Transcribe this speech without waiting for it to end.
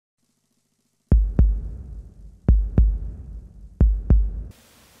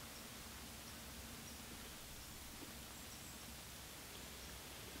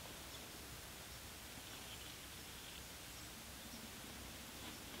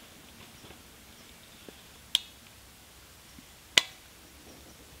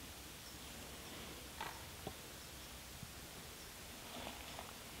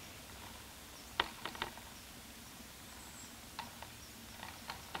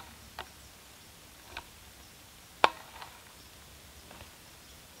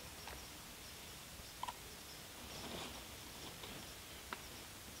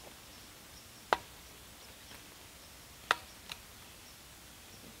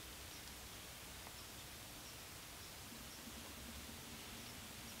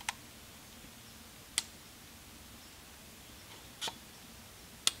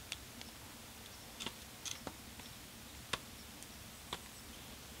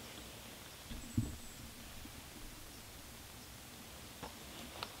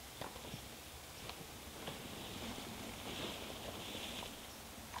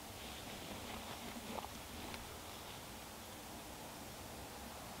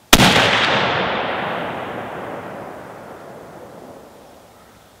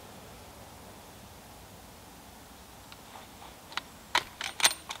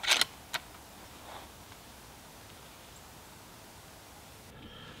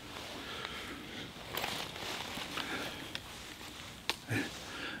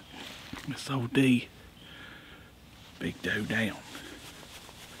Miss OD. Big doe down.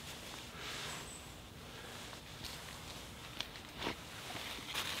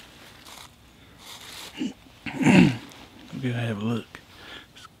 We're gonna have a look.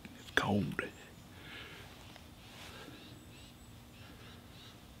 It's cold.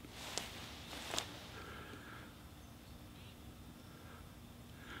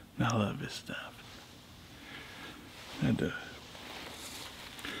 I love this stuff. Had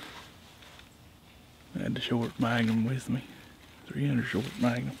the short magnum with me. 300 short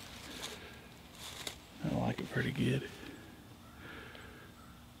magnum. I like it pretty good.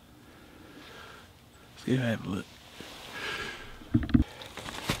 Let's go have a look.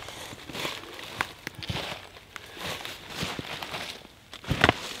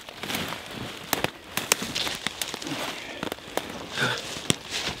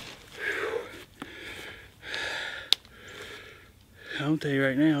 I'll tell you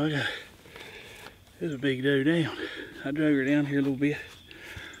right now, there's a big doe down. I drug her down here a little bit.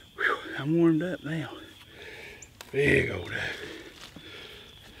 Whew, I'm warmed up now. Big old doe.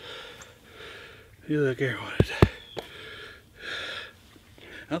 You look here what it's.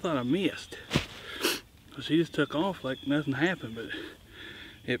 I thought I missed. She just took off like nothing happened, but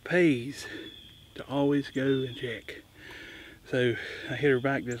it pays to always go and check. So I hit her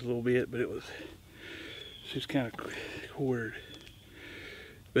back just a little bit, but she's kind of quartered.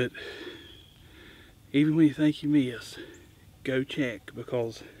 But even when you think you miss, go check,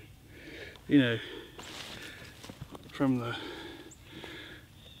 because you know, from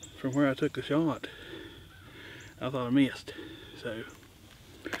where I took the shot, I thought I missed. So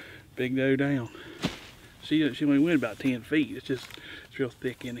big doe down. She only went about 10 feet. It's real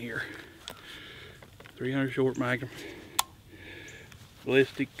thick in here. 300 short magnum,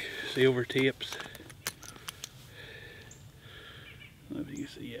 ballistic silver tips. I don't know if you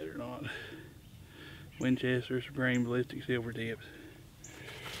can see it or not. Winchester Supreme ballistic silver tips.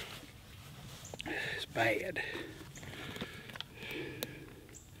 It's bad.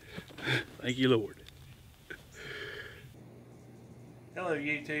 Thank you, Lord. Hello,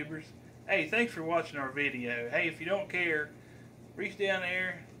 YouTubers. Hey, thanks for watching our video. Hey, if you don't care, reach down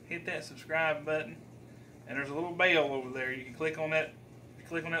there, hit that subscribe button, and there's a little bell over there. You can click on that. If you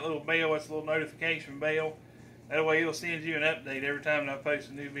click on that little bell, it's a little notification bell. That way it'll send you an update every time I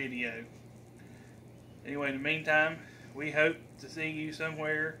post a new video. Anyway, in the meantime, we hope to see you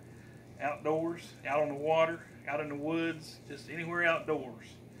somewhere outdoors, out on the water, out in the woods, just anywhere outdoors.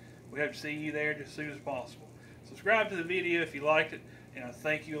 We hope to see you there just as soon as possible. Subscribe to the video if you liked it, and I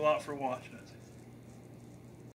thank you a lot for watching us.